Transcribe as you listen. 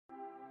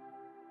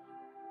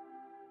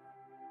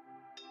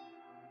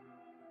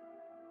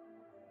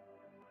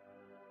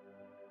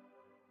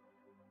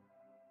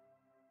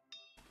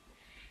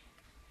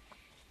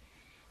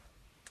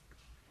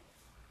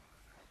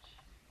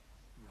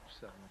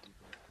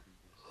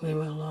We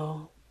will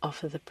all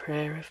offer the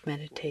prayer of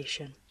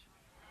meditation.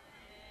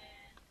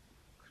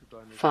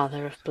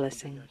 Father of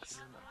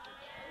blessings,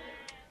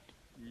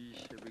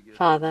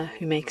 Father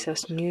who makes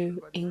us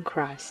new in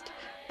Christ,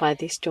 by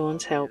this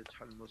dawn's help,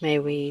 may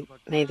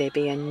there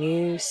be a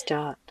new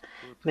start.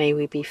 May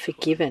we be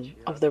forgiven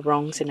of the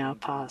wrongs in our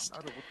past.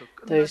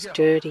 Those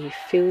dirty,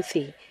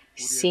 filthy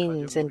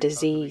sins and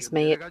disease,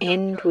 may it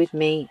end with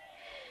me.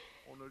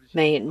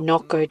 May it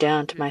not go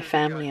down to my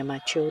family and my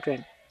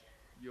children.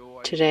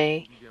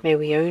 Today, may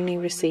we only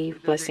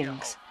receive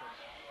blessings.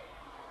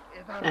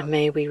 And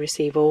may we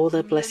receive all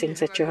the blessings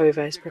that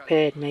Jehovah has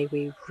prepared. May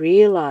we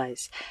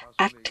realize,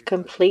 act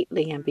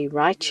completely and be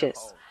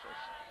righteous,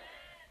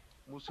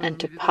 and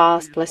to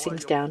pass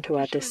blessings down to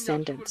our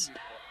descendants.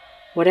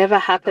 Whatever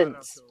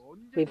happens,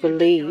 we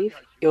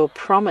believe your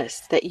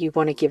promise that you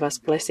want to give us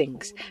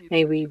blessings.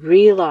 May we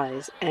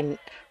realize and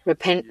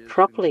repent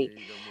properly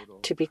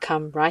to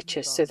become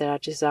righteous so that our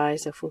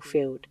desires are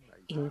fulfilled.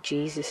 In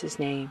Jesus'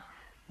 name,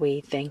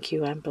 we thank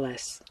you and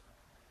bless.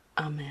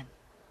 Amen.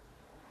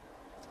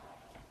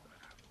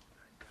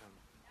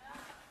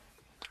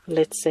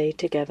 Let's say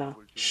together,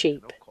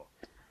 sheep.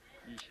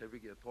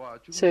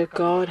 So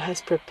God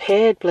has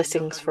prepared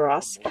blessings for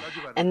us,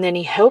 and then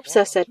He helps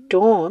us at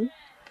dawn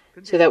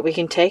so that we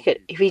can take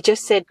it. If He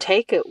just said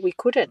take it, we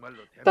couldn't,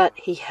 but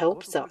He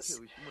helps us.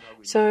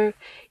 So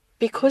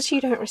because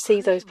you don't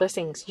receive those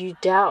blessings, you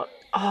doubt,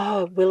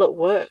 will it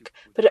work?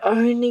 But it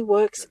only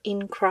works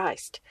in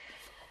Christ.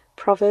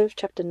 Proverbs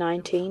chapter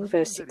 19,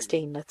 verse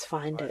 16, let's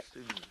find it.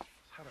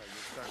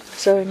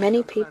 So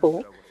many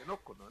people,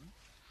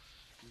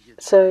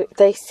 so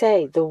they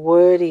say the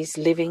word is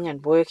living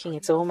and working,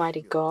 it's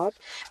Almighty God,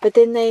 but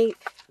then they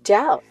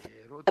doubt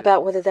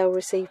about whether they'll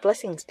receive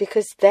blessings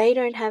because they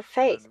don't have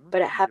faith,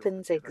 but it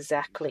happens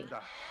exactly.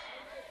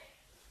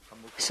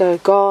 So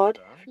God,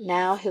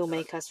 now He'll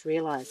make us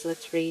realize.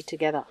 Let's read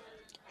together.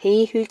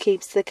 He who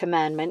keeps the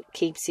commandment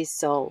keeps his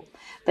soul,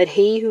 but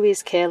he who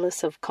is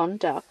careless of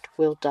conduct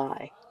will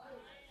die.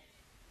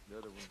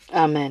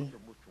 Amen.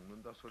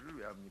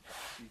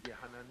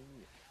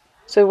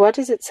 So what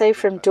does it say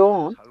from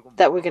dawn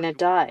that we're going to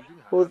die?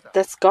 Well,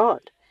 that's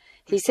God.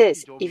 He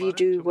says, if you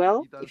do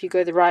well, if you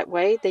go the right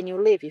way, then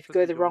you'll live. If you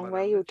go the wrong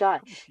way, you'll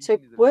die. So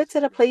words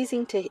that are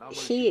pleasing to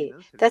hear,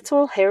 that's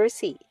all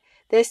heresy.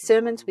 They're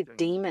sermons with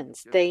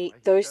demons.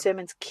 Those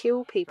sermons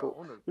kill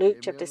people. Luke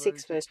chapter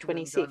 6, verse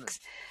 26.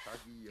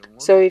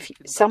 So if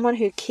someone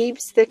who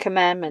keeps the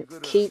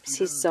commandment keeps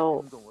his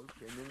soul.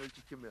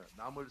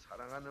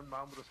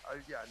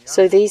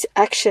 So these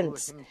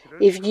actions,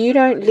 if you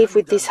don't live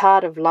with this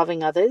heart of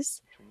loving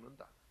others,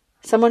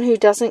 someone who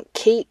doesn't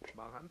keep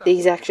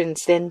these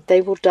actions, then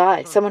they will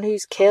die. Someone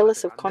who's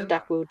careless of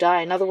conduct will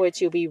die. In other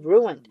words, you'll be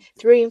ruined.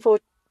 3 and 4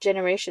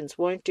 generations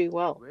won't do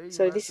well.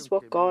 So this is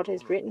what God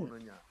has written.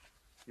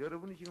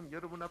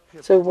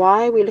 So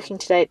why are we looking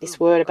today at this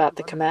word about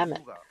the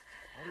commandment?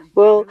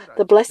 Well,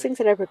 the blessings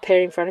that are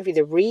prepared in front of you,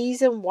 the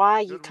reason why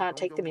you can't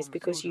take them is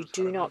because you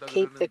do not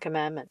keep the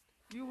commandment.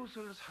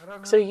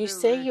 So you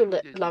say you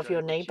love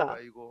your neighbor,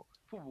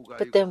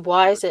 but then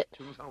why is it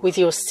with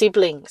your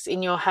siblings,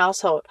 in your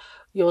household,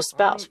 your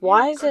spouse,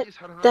 why is it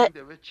that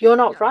you're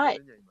not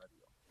right?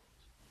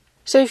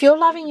 So if you're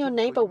loving your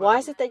neighbor, why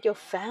is it that your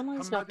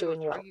family's not doing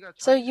well?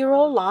 So you're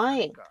all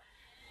lying.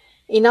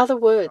 In other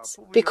words,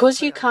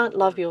 because you can't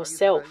love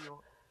yourself.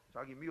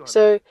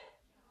 So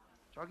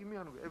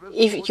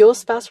if your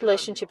spouse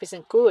relationship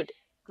isn't good,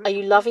 are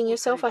you loving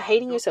yourself or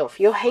hating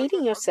yourself? You're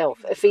hating yourself.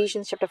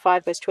 Ephesians chapter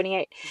 5, verse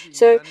 28.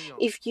 So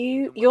if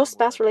your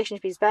spouse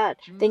relationship is bad,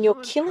 then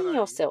you're killing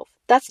yourself.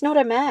 That's not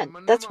a man.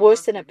 That's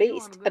worse than a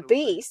beast. A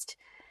beast,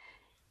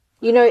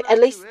 at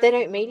least they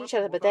don't meet each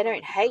other, but they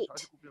don't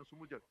hate.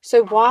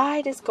 So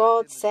why does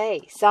God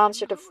say, Psalms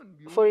chapter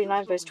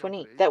 49, verse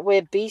 20, that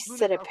we're beasts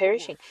that are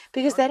perishing?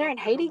 Because they don't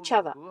hate each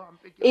other.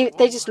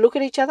 They just look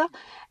at each other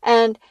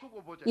and,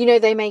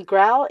 they may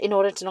growl in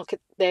order to not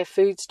get their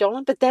food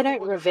stolen, but they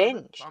don't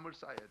revenge.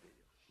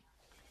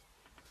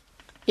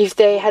 If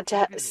they had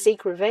to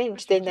seek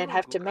revenge, then they'd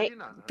have to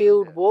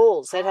build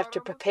walls. They'd have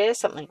to prepare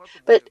something.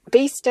 But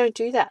beasts don't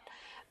do that.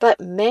 But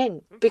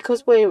men,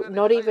 because we're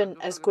not even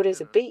as good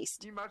as a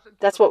beast,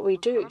 that's what we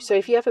do. So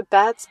if you have a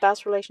bad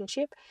spouse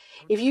relationship,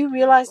 if you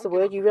realize the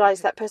word, you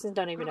realize that person's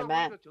not even a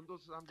man.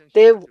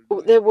 They're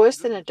worse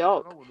than a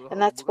dog. And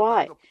that's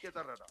why.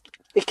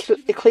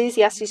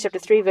 Ecclesiastes chapter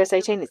 3, verse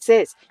 18, it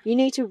says, you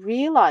need to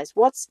realize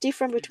what's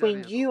different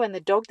between you and the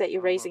dog that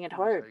you're raising at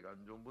home.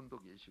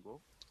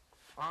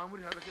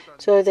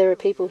 So there are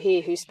people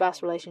here whose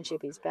spouse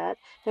relationship is bad.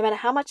 No matter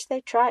how much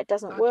they try, it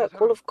doesn't work.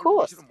 Well, of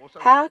course.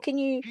 How can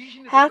you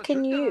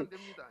you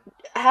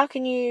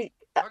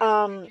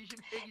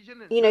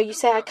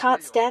say, I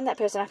can't stand that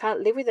person, I can't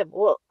live with them.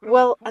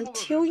 Well,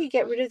 until you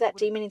get rid of that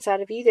demon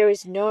inside of you, there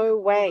is no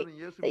way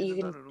that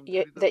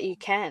you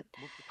can.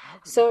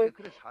 So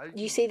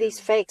you see these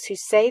fakes who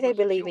say they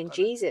believe in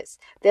Jesus.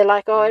 They're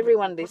like,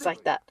 everyone lives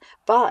like that.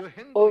 But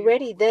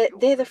already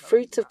they're the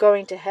fruits of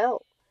going to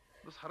hell.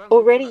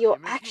 already your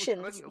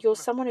actions, you're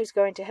someone who's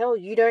going to hell.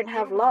 You don't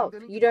have love.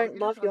 You don't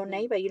love your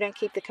neighbor. You don't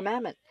keep the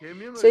commandment.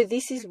 So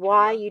this is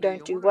why you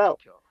don't do well.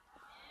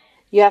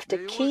 You have to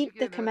keep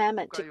the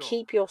commandment to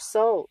keep your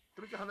soul.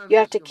 You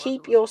have to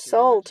keep your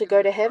soul to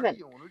go to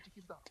heaven.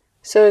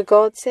 So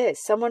God says,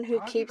 someone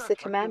who keeps the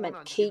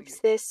commandment keeps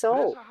their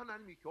soul.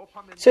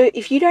 So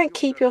if you don't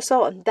keep your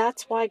soul, and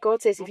that's why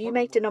God says, if you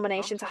make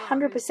denominations,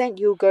 100%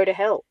 you'll go to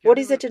hell. What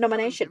is a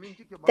denomination?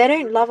 They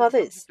don't love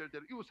others.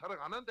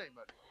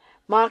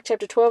 Mark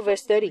chapter 12,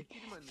 verse 30.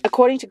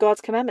 According to God's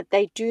commandment,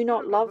 they do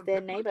not love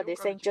their neighbor. They're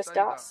saying just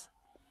us.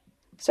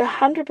 So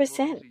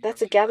 100%,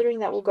 that's a gathering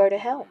that will go to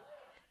hell.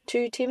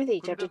 2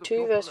 Timothy chapter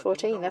 2, verse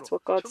 14, that's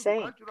what God's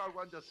saying.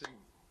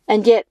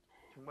 And yet,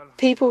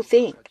 people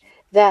think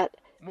that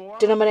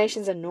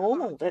denominations are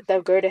normal, that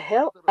they'll go to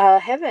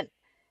heaven.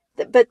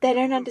 But they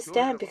don't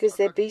understand because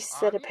they're beasts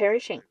that are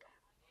perishing.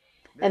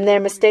 And they're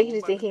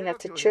mistakenly thinking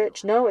that's a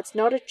church. No, it's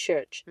not a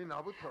church.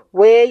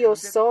 Where your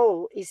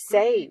soul is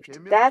saved,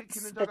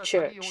 that's a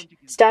church,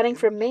 starting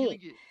from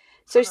me.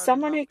 So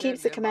someone who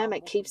keeps the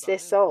commandment keeps their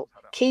soul.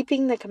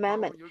 Keeping the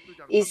commandment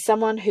is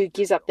someone who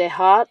gives up their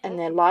heart and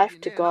their life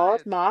to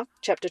God. Mark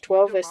chapter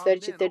 12, verse 30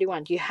 to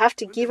 31. You have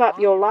to give up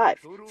your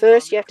life.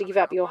 First, you have to give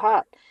up your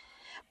heart.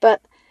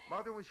 But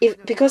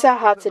because our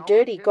hearts are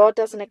dirty, God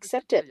doesn't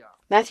accept it.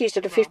 Matthew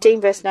chapter 15,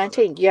 verse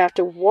 19. You have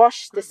to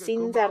wash the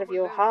sins out of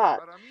your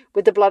heart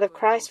with the blood of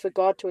Christ for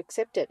God to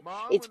accept it.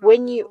 It's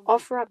when you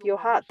offer up your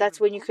heart, that's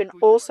when you can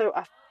also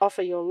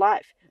offer your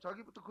life.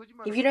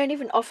 If you don't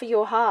even offer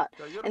your heart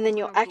and then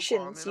your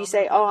actions, you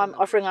say, oh, I'm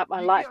offering up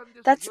my life.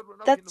 That's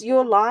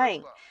you're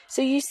lying.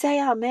 So you say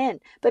amen.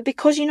 But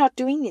because you're not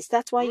doing this,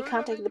 that's why you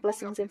can't take the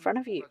blessings in front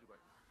of you.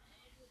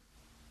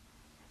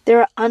 There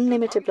are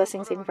unlimited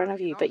blessings in front of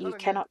you, but you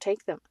cannot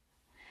take them.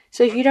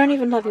 So if you don't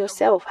even love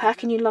yourself, how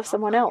can you love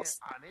someone else?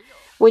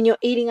 When you're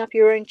eating up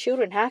your own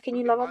children, how can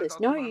you love others?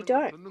 No, you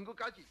don't.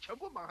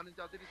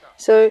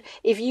 So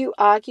if you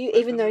argue,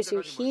 even those who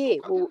hear,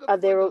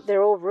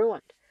 they're all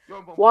ruined.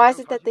 Why is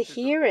it that the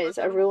hearers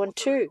are ruined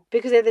too?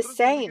 Because they're the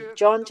same.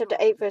 John chapter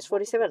 8, verse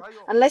 47.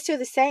 Unless you're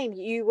the same,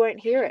 you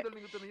won't hear it.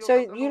 So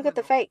you look at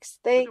the fakes.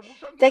 They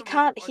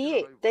can't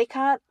hear. They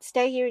can't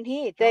stay here and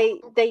hear.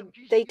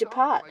 They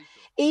depart.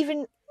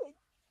 Even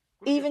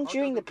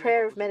during the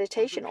prayer of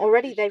meditation,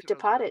 already they've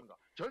departed.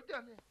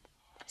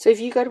 So if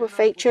you go to a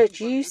fake church,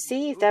 you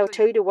see if they'll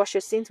tell you to wash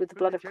your sins with the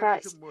blood of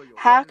Christ.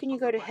 How can you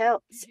go to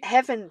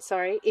heaven,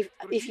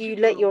 if you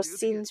let your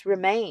sins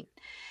remain?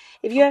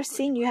 If you have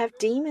sin, you have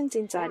demons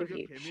inside of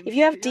you. If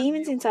you have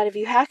demons inside of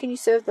you, how can you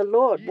serve the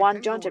Lord?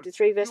 1 John chapter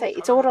 3, verse 8.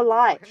 It's all a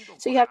lie.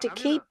 So you have to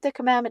keep the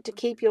commandment to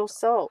keep your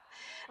soul.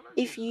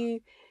 If you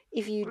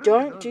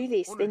don't do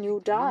this, then you'll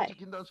die.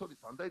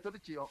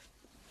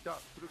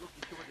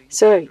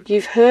 So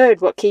you've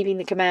heard what keeping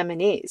the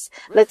commandment is.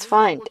 Let's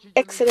find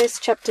Exodus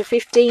chapter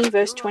 15,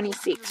 verse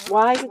 26.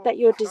 Why is it that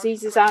your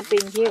diseases aren't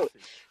being healed?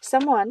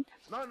 Someone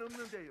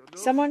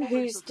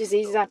whose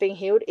diseases aren't being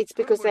healed, it's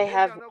because they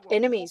have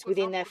enemies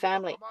within their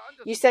family.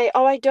 You say,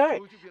 oh, I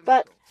don't,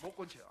 but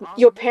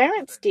your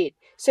parents did.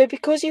 So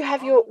because you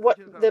have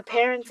the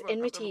parents'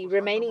 enmity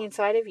remaining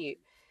inside of you,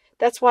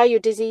 that's why your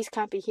disease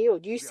can't be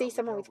healed. You see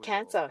someone with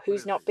cancer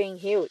who's not being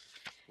healed.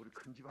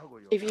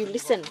 If you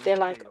listen, they're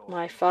like,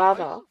 my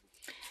father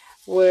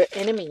were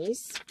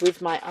enemies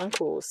with my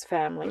uncle's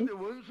family.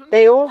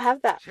 They all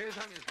have that.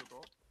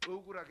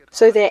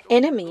 So they're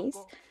enemies.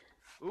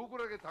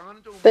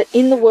 But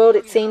in the world,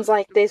 it seems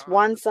like there's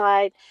one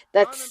side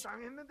that's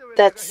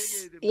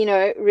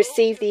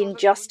received the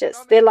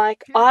injustice. They're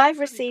like, I've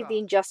received the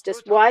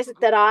injustice. Why is it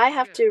that I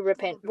have to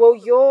repent? Well,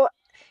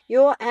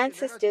 your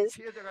ancestors,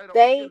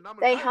 they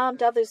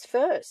harmed others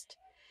first.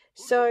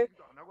 So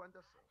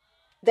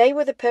they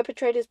were the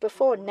perpetrators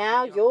before.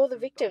 Now you're the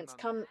victim.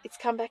 It's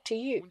come back to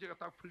you.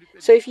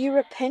 So if you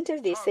repent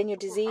of this, then your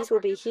disease will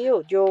be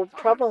healed. Your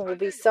problem will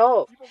be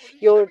solved.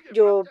 Your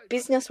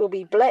business will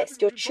be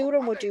blessed. Your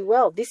children will do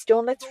well. This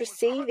dawn, let's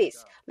receive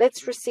this.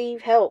 Let's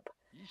receive help.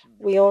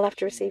 We all have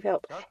to receive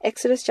help.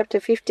 Exodus chapter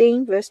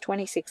 15, verse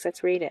 26.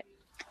 Let's read it.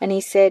 And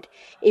he said,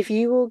 if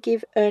you will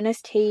give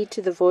earnest heed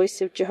to the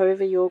voice of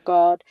Jehovah your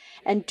God,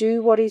 and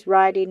do what is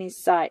right in his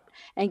sight,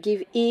 and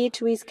give ear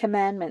to his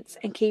commandments,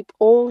 and keep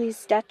all his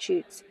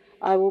statutes,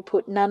 I will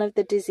put none of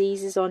the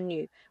diseases on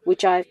you,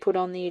 which I have put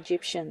on the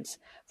Egyptians.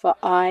 For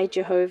I,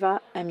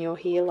 Jehovah, am your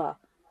healer.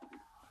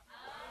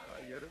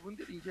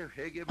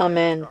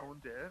 Amen.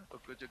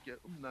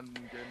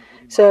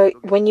 So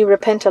when you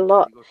repent a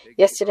lot,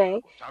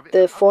 yesterday,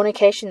 the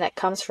fornication that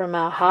comes from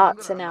our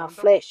hearts and our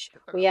flesh,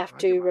 we have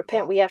to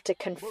repent, we have to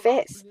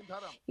confess.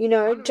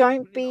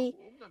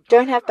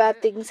 Don't have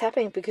bad things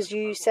happening because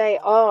you say,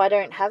 oh, I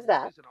don't have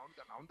that.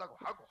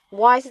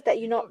 Why is it that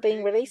you're not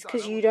being released?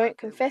 Because you don't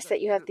confess that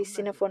you have this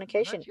sin of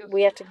fornication.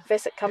 We have to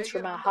confess it comes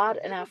from our heart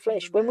and our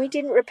flesh. When we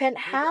didn't repent,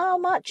 how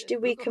much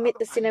did we commit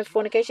the sin of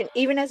fornication?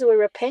 Even as we're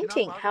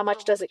repenting, how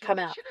much does it come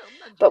out?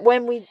 But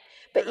when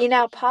But in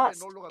our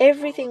past,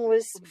 everything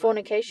was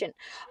fornication.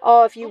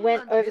 Oh, if you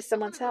went over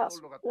someone's house,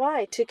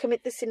 why? To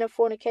commit the sin of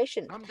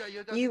fornication.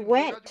 You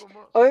went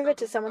over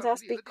to someone's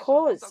house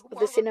because of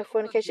the sin of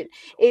fornication.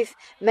 If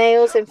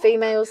males and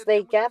females,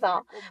 they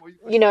gather,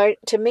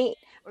 to meet,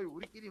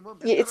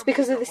 it's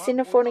because of the sin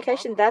of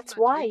fornication. That's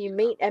why you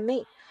meet and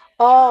meet.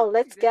 Oh,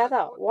 let's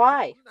gather.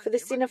 Why? For the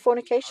sin of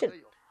fornication.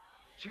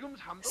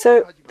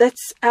 So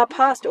that's our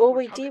past. All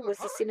we did was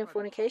the sin of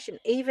fornication,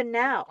 even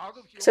now.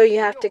 So you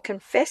have to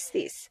confess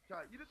this.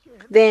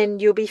 Then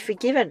you'll be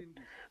forgiven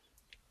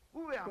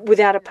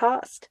without a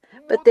past.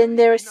 But then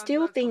there are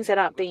still things that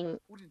aren't being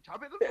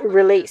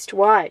released.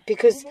 Why?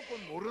 Because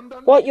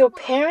what your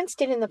parents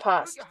did in the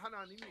past,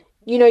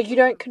 you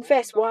don't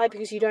confess. Why?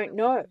 Because you don't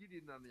know.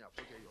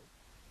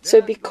 So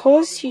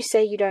because you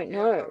say you don't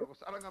know,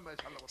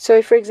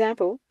 so for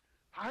example,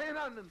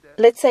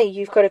 let's say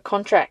you've got a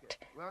contract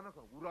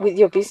with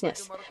your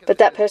business, but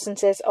that person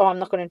says, oh, I'm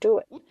not going to do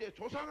it.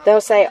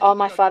 They'll say, oh,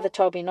 my father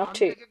told me not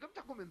to.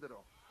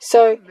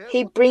 So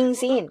he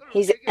brings in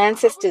his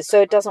ancestors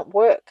so it doesn't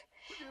work.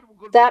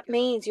 That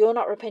means you're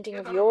not repenting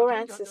of your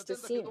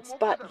ancestors' sins,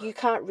 but you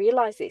can't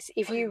realize this.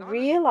 If you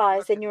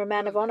realize, then you're a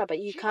man of honor, but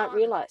you can't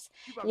realize.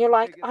 And you're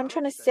like, I'm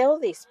trying to sell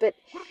this, but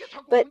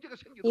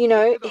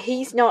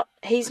he's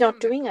not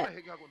doing it.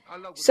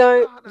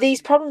 So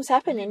these problems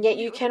happen, and yet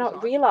you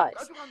cannot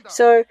realize.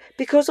 So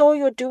because all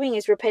you're doing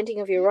is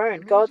repenting of your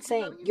own, God's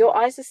saying, your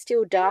eyes are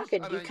still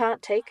darkened, you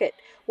can't take it.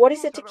 What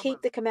is it to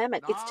keep the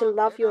commandment? It's to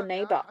love your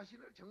neighbor.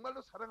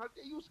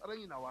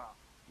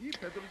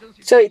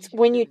 So it's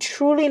when you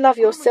truly love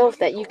yourself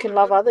that you can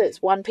love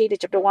others. 1 Peter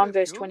chapter 1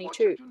 verse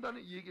 22.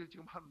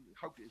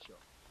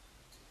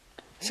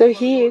 So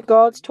here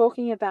God's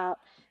talking about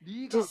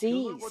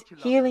disease,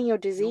 healing your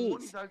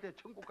disease.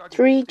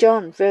 3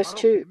 John verse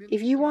 2.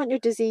 If you want your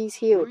disease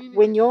healed,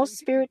 when your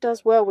spirit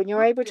does well, when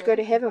you're able to go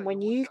to heaven,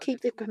 when you keep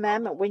the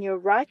commandment, when you're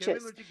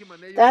righteous,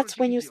 that's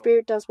when your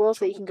spirit does well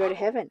so you can go to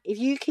heaven. If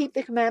you keep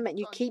the commandment,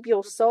 you keep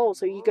your soul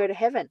so you go to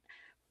heaven.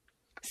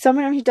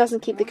 Someone who doesn't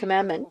keep the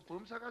commandment,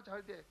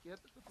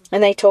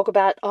 and they talk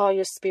about, oh,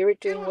 your spirit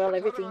doing well,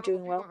 everything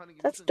doing well,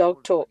 that's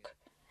dog talk.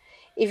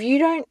 If you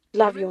don't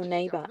love your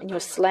neighbor and you're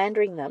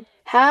slandering them,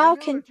 how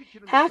can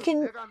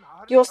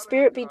your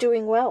spirit be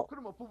doing well?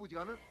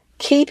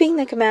 Keeping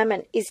the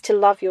commandment is to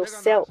love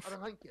yourself.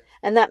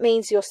 And that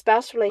means your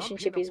spouse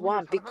relationship is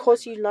one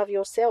because you love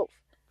yourself.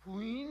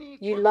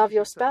 You love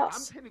your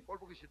spouse.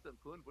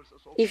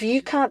 If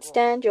you can't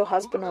stand your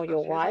husband or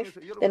your wife,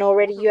 then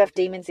already you have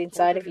demons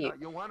inside of you.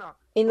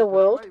 In the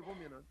world,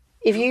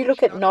 if you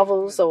look at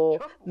novels or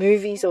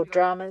movies or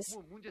dramas,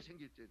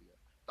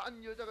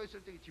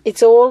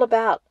 it's all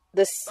about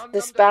the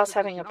spouse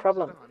having a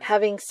problem,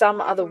 having some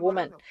other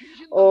woman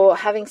or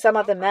having some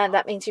other man.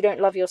 That means you don't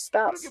love your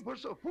spouse.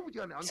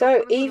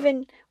 So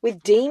even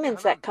with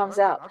demons that comes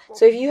out.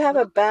 So if you have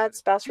a bad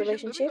spouse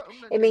relationship,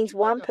 it means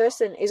one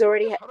person is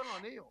already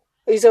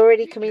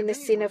committing the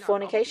sin of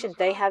fornication.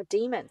 They have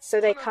demons, so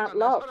they can't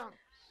love.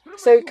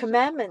 So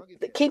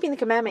keeping the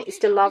commandment is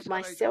to love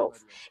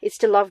myself. It's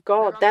to love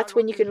God. That's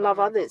when you can love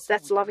others.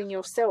 That's loving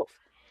yourself.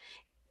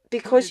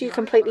 Because you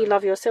completely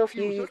love yourself,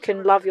 you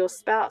can love your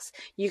spouse,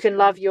 you can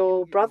love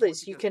your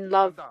brothers, you can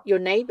love your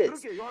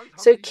neighbors.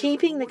 So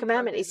keeping the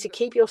commandment is to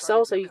keep your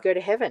soul so you go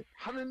to heaven.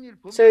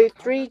 So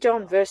 3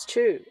 John verse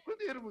 2,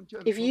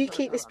 if you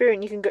keep the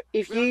spirit, you can go.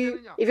 If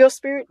your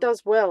spirit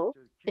does well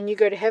and you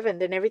go to heaven,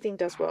 then everything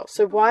does well.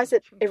 So why is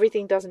it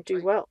everything doesn't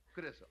do well?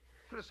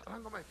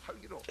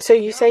 So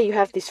you say you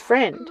have this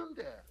friend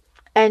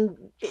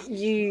and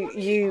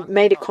you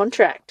made a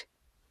contract,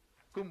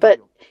 but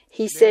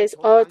he says,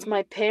 oh, it's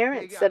my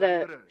parents that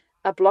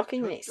are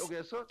blocking this.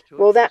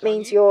 Well, that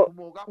means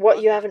you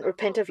haven't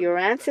repented of your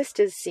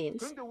ancestors'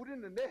 sins.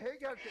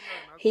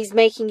 He's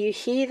making you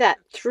hear that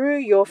through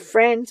your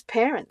friend's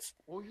parents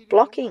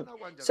blocking.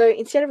 So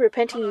instead of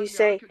repenting,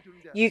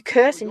 you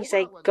curse and you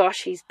say,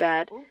 gosh, he's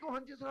bad.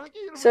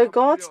 So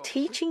God's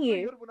teaching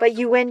you, but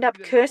you end up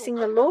cursing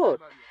the Lord.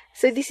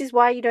 So this is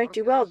why you don't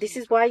do well. This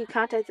is why you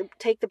can't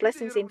take the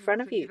blessings in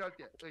front of you.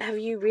 Have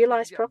you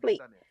realized properly?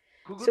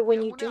 So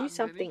when you do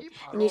something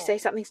and you say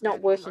something's not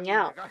working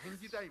out,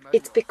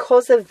 it's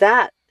because of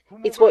that.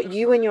 It's what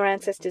you and your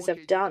ancestors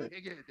have done.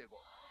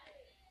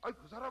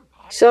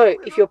 So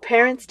if your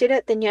parents did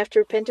it, then you have to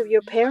repent of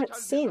your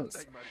parents'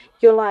 sins.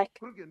 You're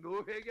like,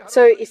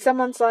 so if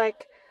someone's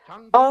like,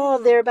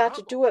 oh, they're about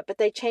to do it, but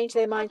they change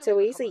their mind so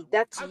easily,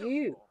 that's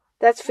you.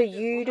 That's for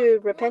you to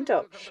repent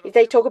of. If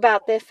they talk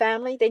about their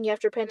family, then you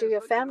have to repent of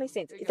your family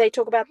sins. If they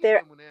talk about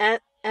their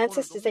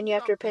ancestors, then you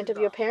have to repent of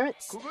your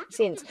parents'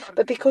 sins.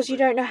 But because you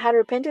don't know how to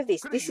repent of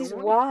this is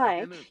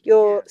why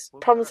your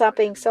problems aren't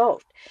being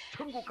solved.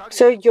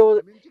 So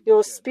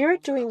your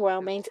spirit doing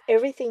well means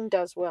everything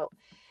does well.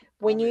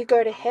 When you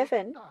go to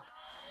heaven,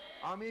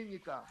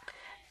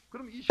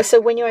 so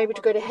when you're able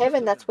to go to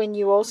heaven, that's when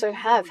you also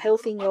have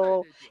health in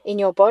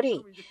your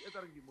body.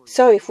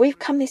 So if we've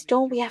come this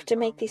dawn, we have to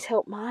make this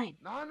help mine.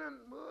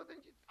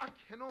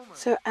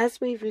 So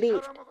as we've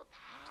lived,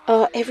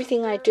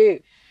 everything I do,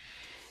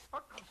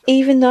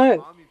 even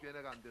though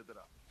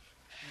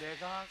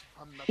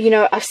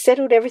I've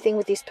settled everything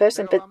with this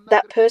person, but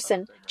that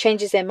person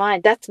changes their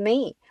mind. That's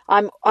me.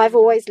 I've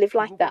always lived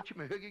like that.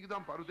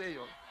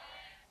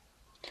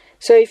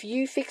 So if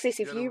you fix this,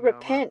 if you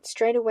repent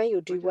straight away,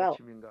 you'll do well.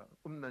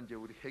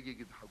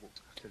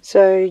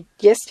 So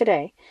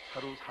yesterday,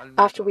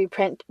 after we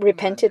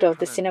repented of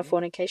the sin of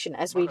fornication,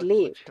 as we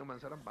lived,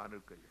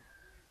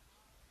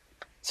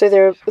 so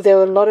there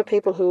were a lot of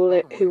people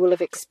who will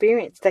have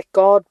experienced that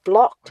God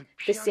blocked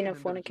the sin of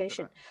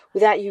fornication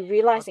without you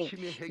realizing.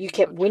 You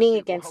kept winning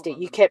against it.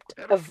 You kept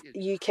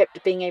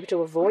being able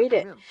to avoid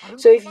it.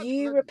 So if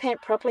you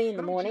repent properly in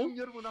the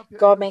morning,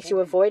 God makes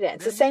you avoid it.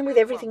 It's the same with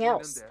everything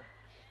else.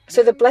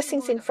 So the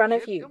blessings in front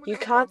of you, you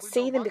can't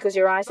see them because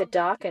your eyes are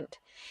darkened.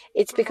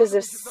 It's because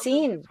of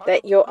sin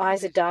that your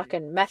eyes are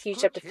darkened. Matthew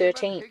chapter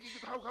 13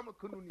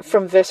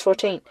 from verse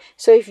 14.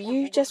 So if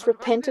you just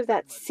repent of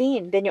that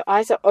sin, then your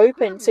eyes are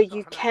open so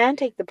you can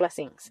take the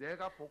blessings.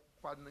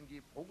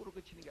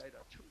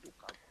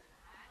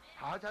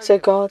 So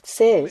God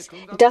says,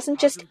 it doesn't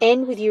just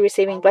end with you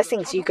receiving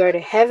blessings. You go to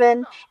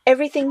heaven,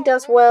 everything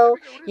does well,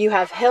 you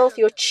have health,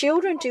 your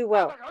children do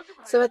well.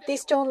 So at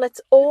this dawn,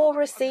 let's all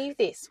receive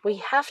this. We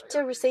have to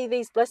receive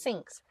these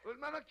blessings.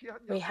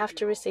 We have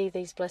to receive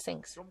these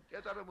blessings.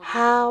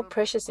 How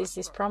precious is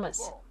this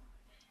promise?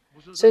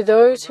 So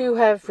those who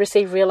have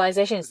received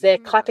realizations, they're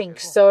clapping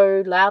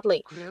so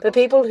loudly. But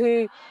people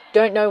who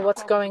don't know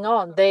what's going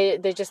on,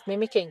 they're just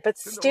mimicking. But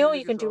still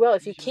you can do well.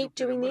 If you keep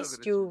doing this,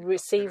 you'll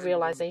receive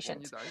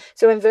realizations.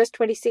 So in verse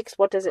 26,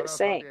 what does it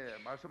say?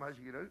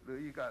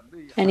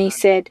 And he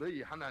said,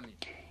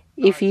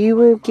 if you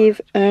will give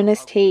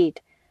earnest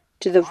heed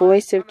to the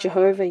voice of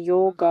Jehovah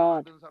your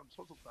God.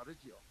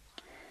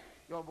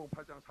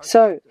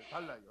 So,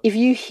 if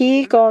you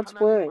hear God's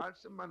word,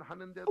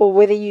 or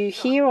whether you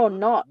hear or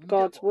not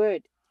God's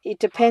word, it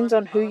depends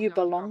on who you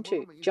belong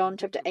to. John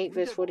chapter 8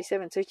 verse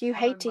 47. So if you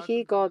hate to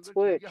hear God's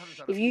word,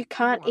 if you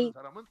can't eat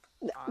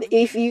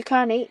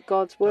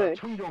God's word,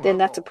 then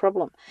that's a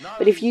problem.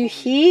 But if you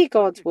hear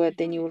God's word,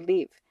 then you will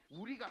live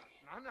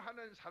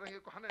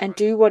and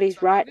do what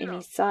is right in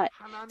His sight.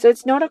 So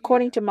it's not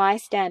according to my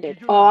standard.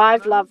 Oh,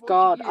 I've loved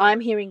God, I'm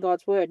hearing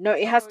God's word. No,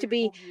 it has to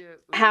be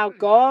how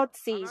God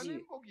sees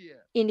you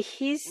in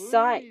His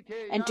sight,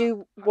 and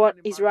do what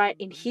is right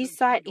in His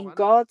sight. In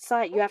God's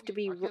sight, you have to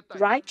be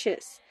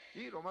righteous.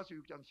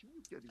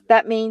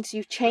 That means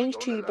you've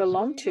changed who you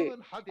belong to,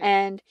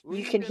 and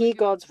you can hear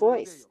God's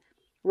voice.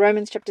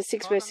 Romans chapter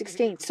 6 verse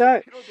 16.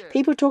 So,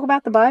 people talk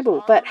about the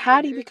Bible, but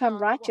how do you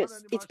become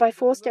righteous? It's by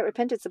four-step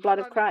repentance, the blood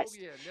of Christ.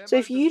 So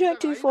if you don't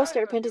do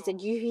four-step repentance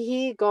and you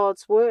hear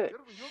God's word,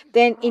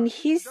 then in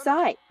His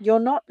sight, you're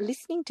not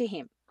listening to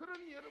Him.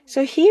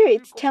 So here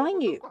it's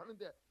telling you.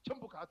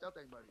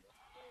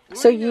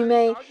 So you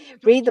may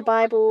read the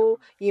Bible,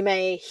 you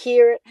may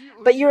hear it,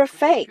 but you're a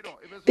fake.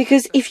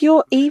 Because if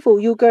you're evil,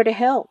 you'll go to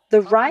hell.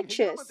 The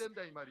righteous,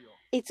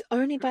 it's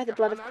only by the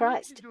blood of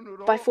Christ,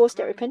 by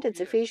four-step repentance,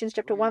 Ephesians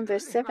chapter 1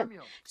 verse 7.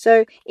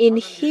 So in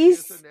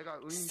His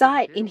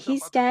sight, in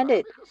His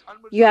standard,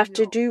 you have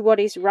to do what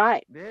is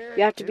right.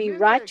 You have to be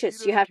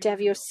righteous. You have to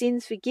have your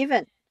sins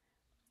forgiven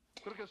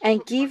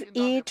and give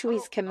ear to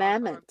His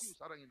commandments.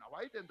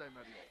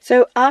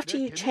 So after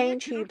you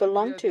change who you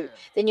belong to,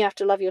 then you have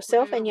to love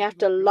yourself and you have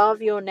to love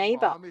your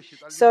neighbor.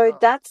 So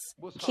that's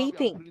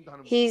keeping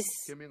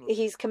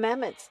His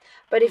commandments.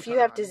 But if you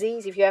have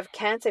disease, if you have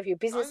cancer, if your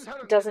business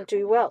doesn't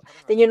do well,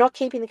 then you're not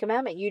keeping the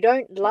commandment. You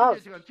don't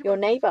love your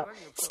neighbor,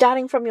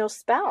 starting from your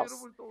spouse,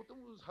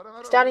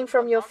 starting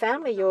from your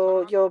family,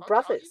 your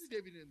brothers.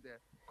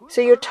 So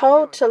you're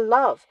told to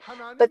love,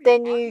 but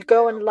then you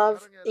go and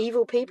love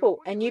evil people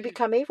and you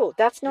become evil.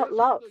 That's not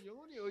love.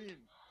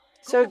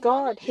 So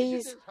God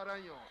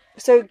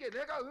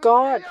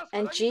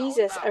and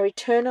Jesus are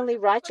eternally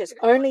righteous.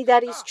 Only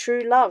that is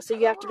true love. So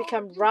you have to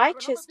become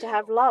righteous to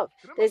have love.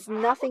 There's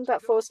nothing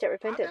but four-step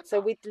repentance.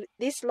 So with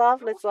this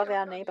love, let's love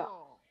our neighbor.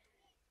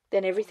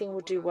 Then everything will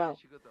do well.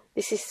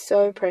 This is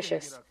so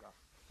precious.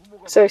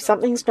 So if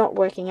something's not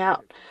working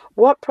out,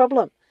 what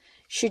problem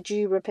should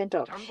you repent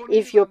of?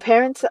 If your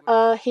parents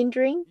are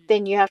hindering,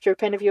 then you have to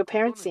repent of your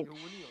parents' sin.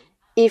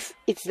 If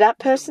it's that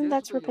person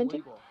that's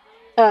repenting,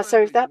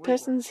 if that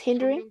person's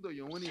hindering,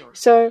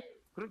 so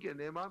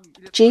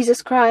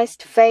Jesus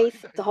Christ,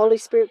 faith, the Holy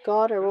Spirit,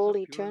 God are all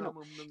eternal.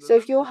 So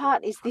if your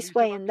heart is this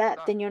way and that,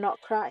 then you're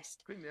not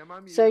Christ.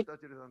 So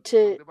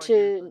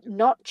to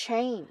not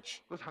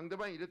change,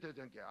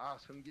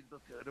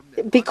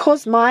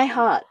 because my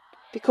heart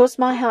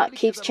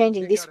keeps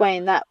changing this way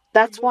and that,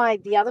 that's why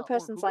the other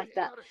person's like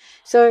that.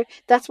 So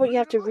that's what you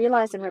have to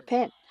realize and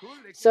repent.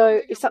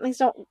 So if something's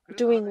not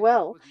doing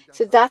well,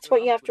 so that's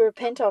what you have to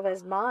repent of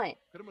as mine.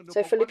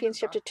 So Philippians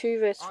chapter 2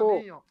 verse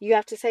 4, you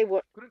have to say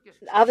what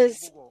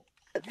others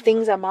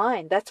things are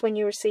mine. That's when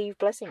you receive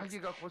blessings.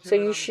 So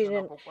you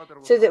shouldn't.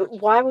 So that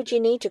why would you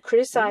need to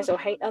criticize or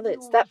hate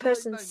others? That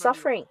person's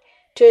suffering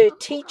to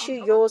teach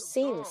you your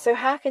sins. So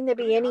how can there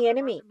be any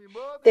enemy?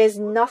 There's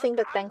nothing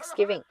but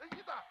thanksgiving.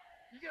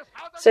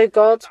 So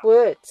God's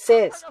word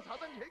says,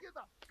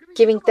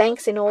 Giving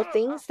thanks in all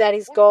things, that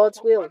is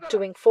God's will.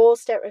 Doing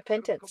 4-step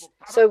repentance.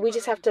 So we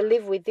just have to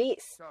live with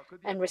this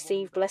and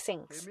receive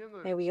blessings.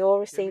 May we all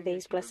receive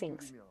these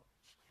blessings.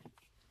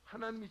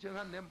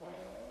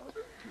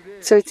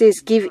 So it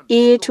says, give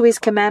ear to his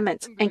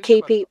commandments and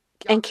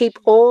keep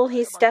all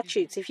his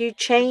statutes. If you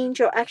change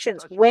your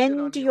actions,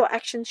 when do your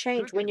actions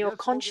change? When your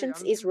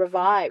conscience is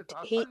revived.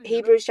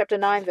 Hebrews chapter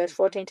 9, verse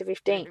 14 to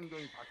 15.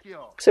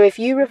 So if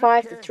you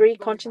revive the 3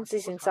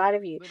 consciences inside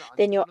of you,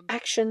 then your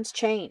actions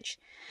change.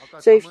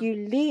 So if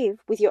you live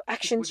with your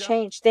actions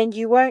changed, then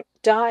you won't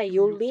die,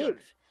 you'll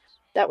live.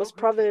 That was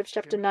Proverbs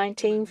chapter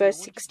 19,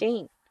 verse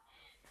 16.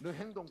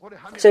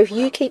 So if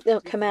you keep the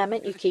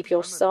commandment, you keep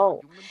your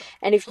soul.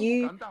 And if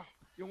you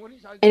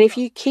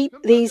keep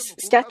these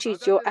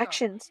statutes, your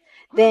actions,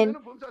 then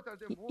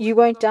you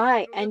won't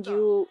die, and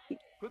you'll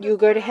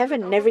go to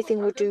heaven, and everything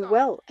will do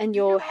well, and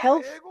your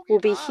health will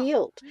be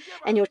healed,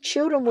 and your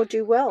children will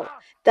do well.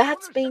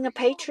 That's being a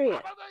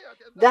patriot.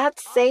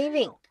 That's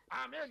saving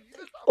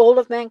all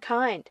of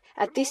mankind.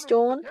 At this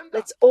dawn,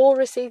 let's all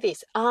receive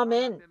this.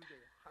 Amen.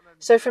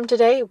 So from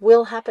today, it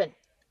will happen.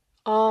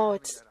 Oh,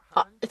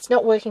 it's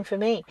not working for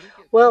me.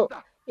 Well,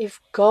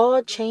 if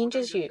God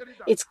changes you,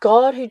 it's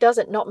God who does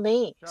it, not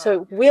me.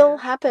 So it will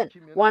happen.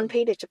 1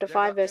 Peter chapter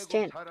 5, verse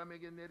 10.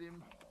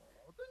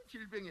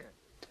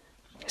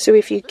 So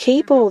if you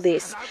keep all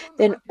this,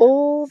 then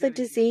all the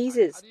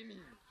diseases,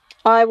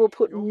 I will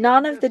put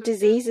none of the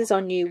diseases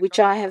on you which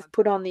I have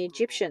put on the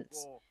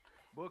Egyptians.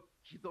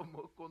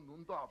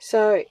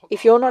 So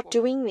if you're not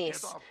doing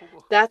this,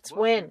 that's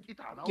when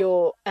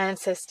your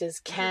ancestors'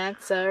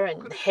 cancer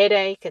and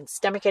headache and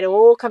stomachache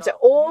all comes out.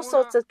 All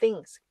sorts of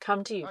things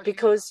come to you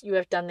because you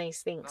have done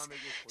these things.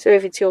 So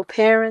if it's your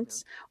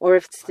parents or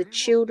if it's the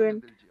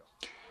children,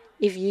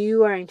 if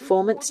you are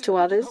informants to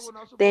others,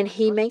 then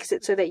he makes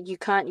it so that you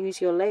can't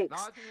use your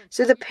legs.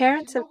 So the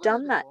parents have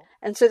done that.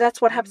 And so that's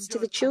what happens to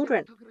the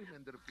children.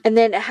 And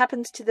then it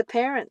happens to the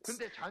parents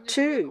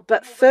too.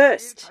 But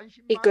first,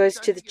 it goes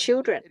to the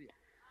children.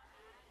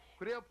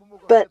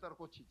 But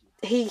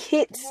he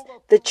hits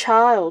the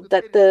child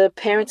that the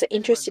parents are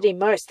interested in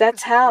most.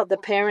 That's how the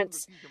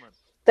parents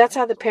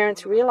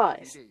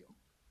realize.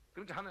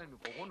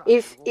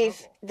 If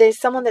there's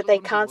someone that they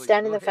can't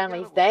stand in the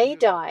family, if they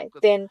die,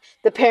 then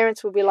the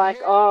parents will be like,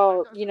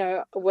 oh,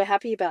 we're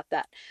happy about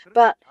that.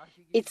 But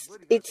it's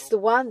the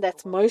one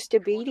that's most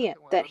obedient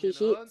that he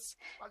hits.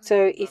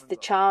 So if the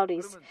child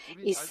is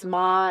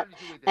smart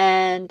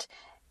and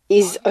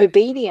is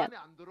obedient,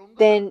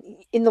 then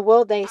in the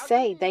world they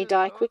say they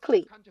die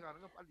quickly.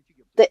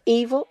 The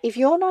evil, if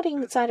you're not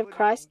inside of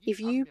Christ, if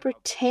you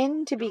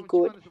pretend to be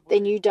good,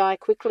 then you die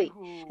quickly.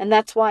 And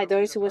that's why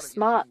those who are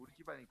smart,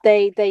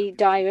 they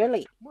die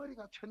early.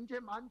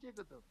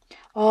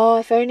 Oh,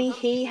 if only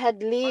he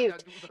had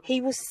lived. He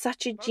was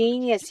such a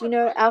genius.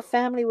 Our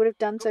family would have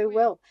done so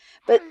well.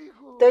 But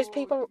those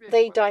people,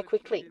 they die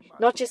quickly.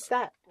 Not just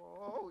that.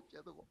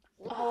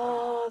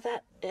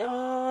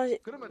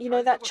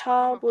 That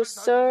child was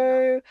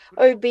so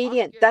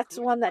obedient. That's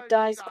the one that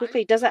dies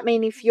quickly. Does that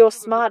mean if you're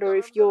smart or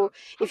if you're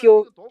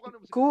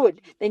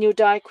good, then you'll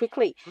die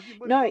quickly?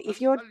 No,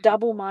 if you're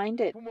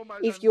double-minded,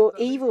 if you're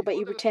evil but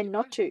you pretend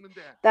not to,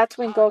 that's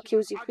when God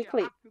kills you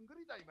quickly.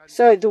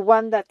 So the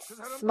one that's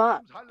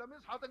smart,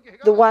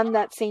 the one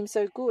that seems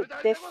so good,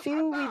 they're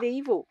filled with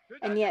evil.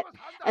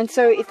 And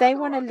so if they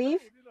want to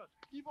live,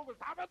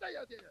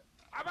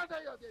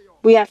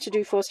 we have to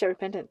do 4-step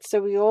repentance.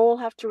 So we all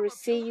have to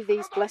receive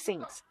these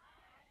blessings.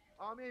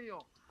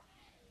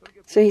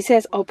 So he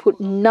says, I'll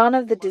put none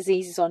of the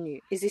diseases on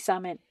you. Is this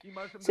amen?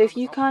 So if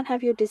you can't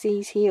have your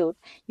disease healed,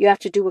 you have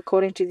to do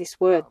according to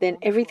this word. Then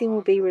everything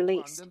will be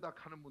released.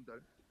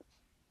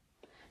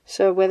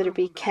 So whether it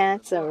be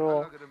cancer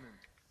or...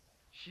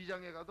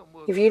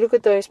 If you look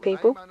at those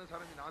people,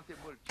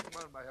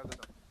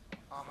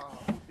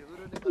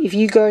 if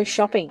you go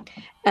shopping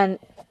and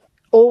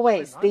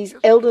always these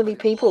elderly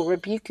people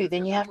rebuke you,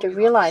 then you have to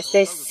realize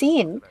there's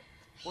sin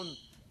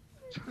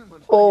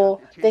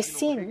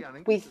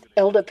with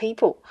elder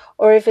people,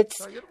 or if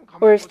it's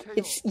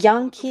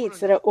young kids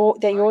that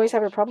you always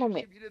have a problem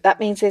with. That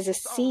means there's a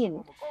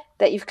sin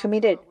that you've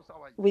committed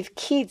with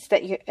kids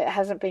that it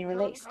hasn't been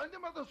released.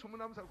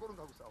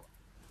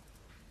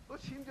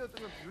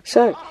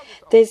 So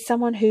there's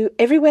someone who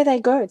everywhere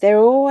they go, they're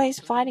always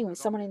fighting with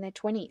someone in their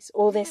 20s,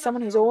 or there's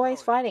someone who's always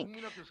fighting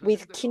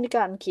with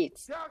kindergarten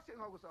kids.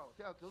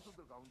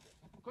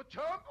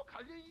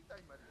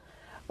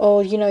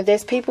 Or,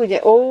 there's people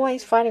that are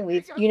always fighting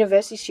with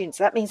university students.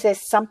 That means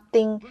there's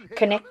something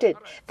connected.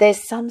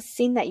 There's some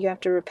sin that you have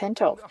to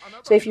repent of.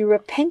 So if you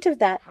repent of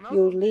that,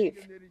 you'll live.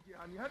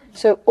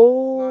 So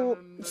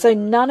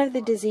none of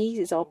the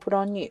diseases I'll put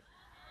on you.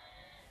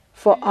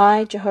 For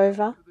I,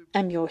 Jehovah,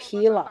 am your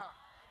healer.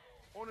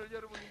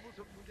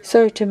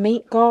 So to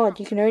meet God,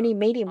 you can only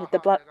meet him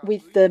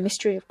with the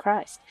mystery of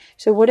Christ.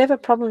 So whatever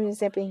problem is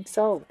there being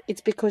solved,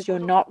 it's because you're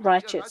not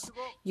righteous.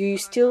 You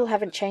still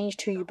haven't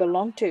changed who you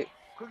belong to.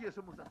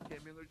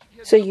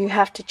 So you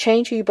have to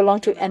change who you belong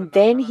to and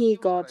then hear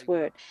God's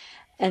word.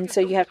 And so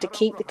you have to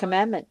keep the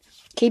commandment.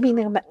 Keeping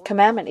the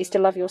commandment is to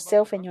love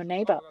yourself and your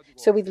neighbor.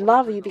 So with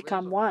love, you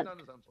become one.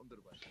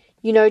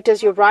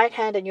 Does your right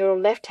hand and your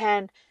left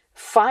hand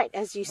fight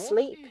as you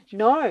sleep?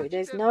 No,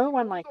 there's no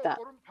one like that.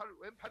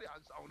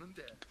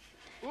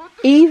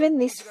 Even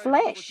this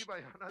flesh,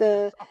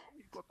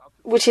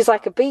 which is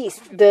like a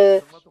beast,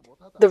 the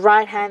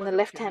right hand and the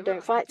left hand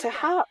don't fight. So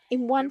how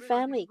in one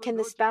family can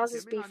the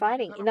spouses be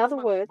fighting? In other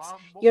words,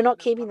 you're not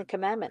keeping the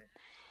commandment.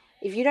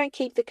 If you don't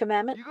keep the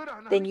commandment,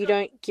 then you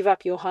don't give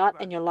up your heart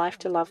and your life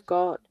to love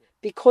God.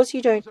 Because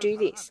you don't do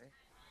this,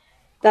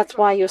 that's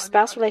why your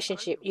spouse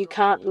relationship, you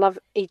can't love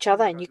each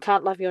other and you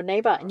can't love your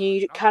neighbor and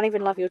you can't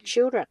even love your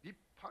children.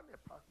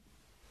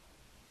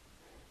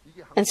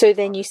 And so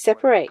then you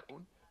separate,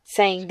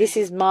 saying this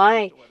is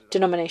my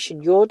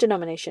denomination, your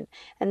denomination.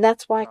 And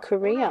that's why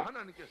Korea,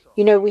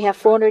 we have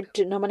 400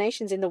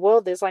 denominations in the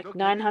world. There's like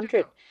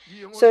 900.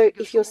 So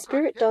if your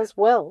spirit does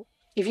well,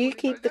 if you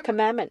keep the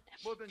commandment,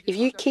 if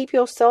you keep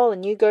your soul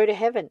and you go to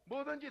heaven,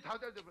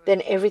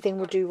 then everything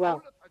will do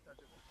well.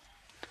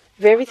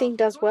 If everything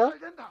does well,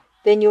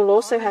 then you'll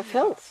also have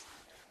health.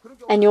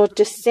 And your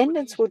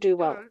descendants will do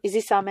well. Is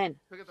this amen?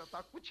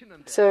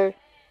 So,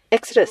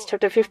 Exodus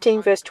chapter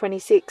 15, verse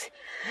 26.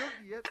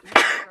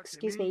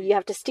 Excuse me, you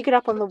have to stick it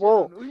up on the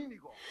wall.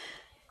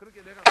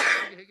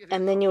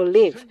 And then you'll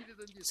live.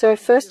 So,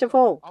 first of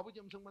all,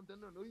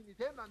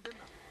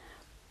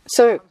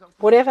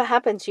 whatever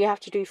happens, you have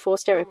to do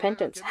 4-step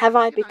repentance. Have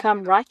I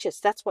become righteous?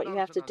 That's what you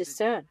have to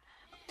discern.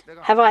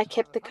 Have I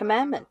kept the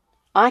commandment?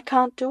 I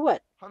can't do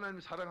it.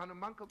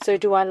 So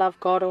do I love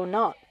God or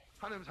not?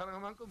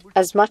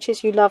 As much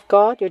as you love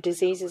God, your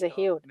diseases are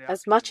healed.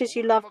 As much as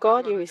you love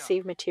God, you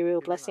receive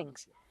material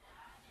blessings.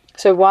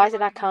 So why is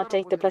it I can't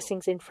take the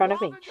blessings in front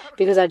of me?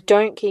 Because I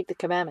don't keep the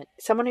commandment.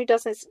 Someone who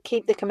doesn't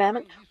keep the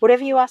commandment,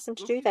 whatever you ask them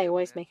to do, they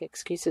always make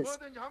excuses.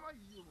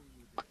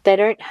 They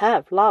don't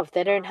have love.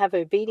 They don't have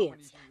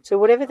obedience. So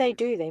whatever they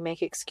do, they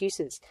make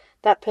excuses.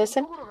 That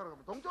person,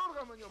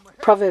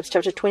 Proverbs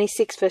chapter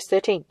 26, verse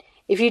 13.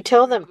 If you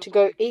tell them to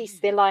go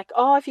east, they're like,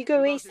 oh, if you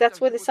go east, that's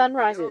where the sun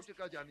rises.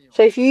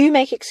 So if you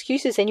make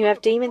excuses and you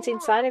have demons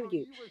inside of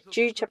you,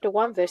 Jude chapter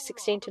 1, verse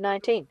 16 to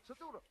 19.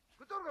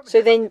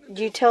 So then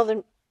you tell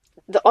them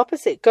the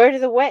opposite, go to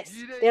the west.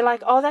 They're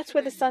like, oh, that's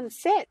where the sun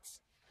sets.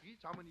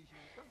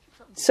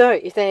 So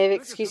if they have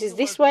excuses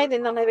this way,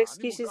 then they'll have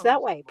excuses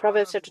that way.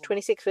 Proverbs chapter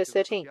 26, verse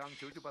 13.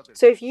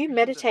 So if you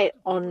meditate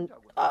on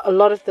a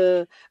lot of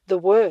the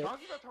word,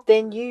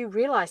 then you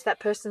realize that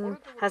person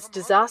has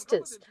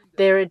disasters.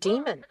 They're a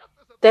demon.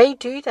 They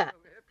do that.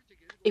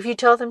 If you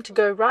tell them to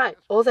go right,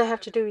 all they have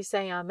to do is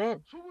say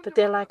amen. But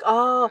they're like,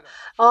 oh,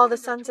 the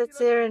sun sets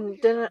there,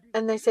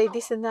 and they say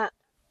this and that.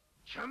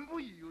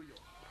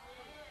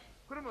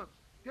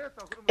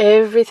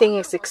 Everything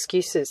is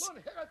excuses.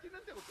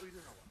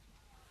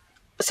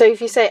 So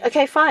if you say,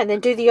 okay, fine,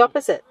 then do the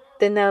opposite,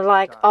 then they're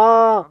like,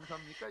 oh.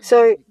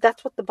 So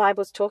that's what the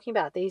Bible's talking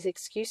about, these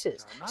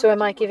excuses. So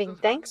am I giving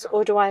thanks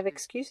or do I have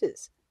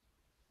excuses?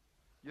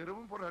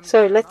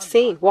 So let's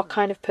see what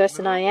kind of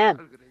person I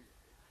am.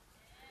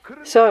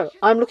 So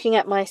I'm looking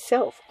at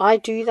myself. I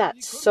do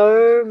that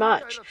so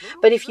much.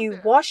 But if you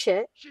wash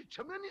it,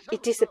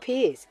 it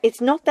disappears. It's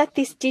not that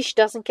this dish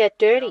doesn't get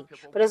dirty,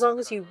 but as long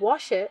as you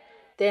wash it,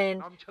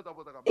 then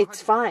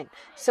it's fine.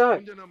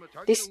 So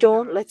this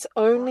dawn, let's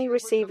only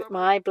receive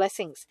my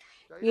blessings.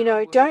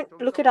 Don't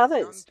look at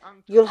others.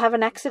 You'll have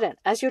an accident.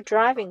 As you're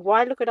driving,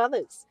 why look at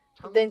others?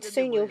 Then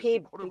soon you'll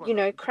hear,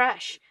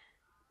 crash.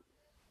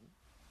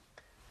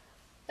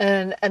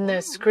 And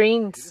the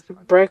screen's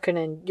broken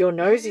and your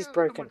nose is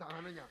broken.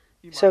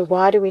 So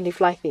why do we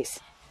live like this?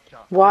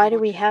 Why do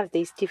we have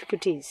these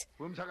difficulties?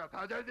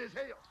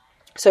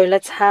 So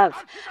let's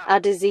have our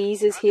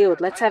diseases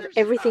healed. Let's have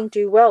everything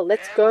do well.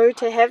 Let's go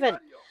to heaven.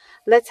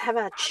 Let's have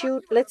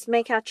let's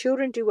make our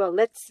children do well.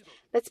 Let's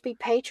be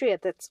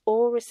patriot. Let's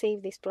all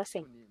receive this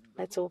blessing.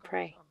 Let's all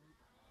pray.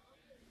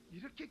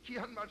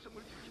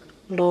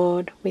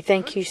 Lord, we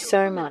thank you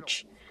so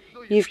much.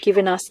 You've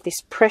given us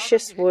this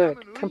precious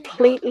word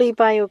completely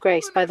by your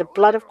grace, by the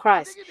blood of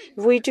Christ.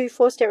 If we do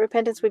 4-step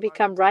repentance, we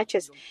become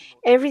righteous.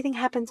 Everything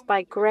happens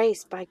by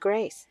grace, by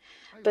grace.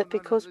 But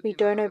because we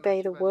don't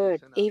obey the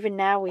word, even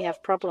now we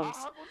have problems.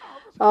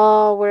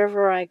 Oh,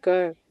 wherever I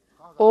go,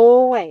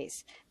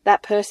 always,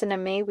 that person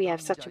and me, we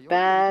have such a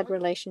bad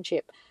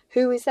relationship.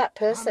 Who is that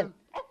person?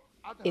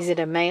 Is it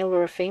a male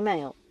or a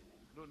female?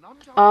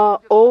 Oh,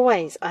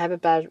 always I have a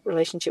bad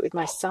relationship with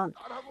my son.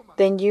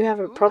 Then you have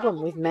a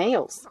problem with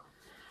males.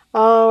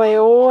 Oh, I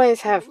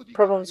always have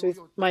problems with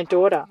my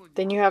daughter.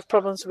 Then you have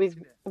problems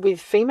with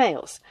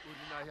females.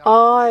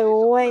 Oh, I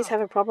always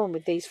have a problem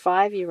with these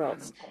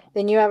 5-year-olds.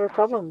 Then you have a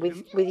problem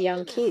with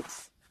young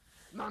kids.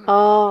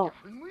 Oh,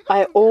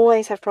 I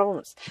always have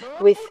problems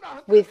with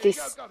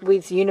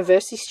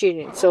university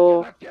students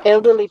or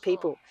elderly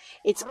people.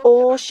 It's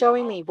all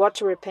showing me what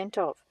to repent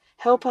of.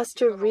 Help us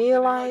to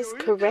realize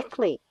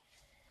correctly.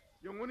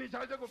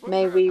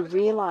 May we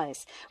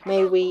realize,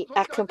 may we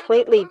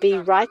completely be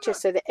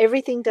righteous so that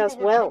everything does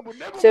well,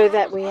 so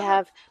that we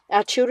have,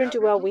 our children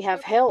do well, we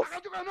have health.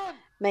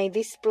 May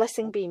this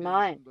blessing be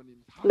mine.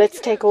 Let's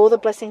take all the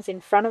blessings in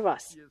front of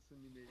us.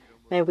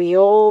 May we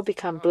all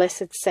become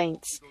blessed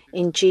saints.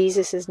 In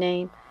Jesus'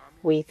 name,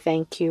 we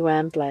thank you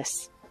and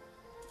bless.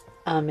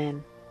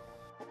 Amen.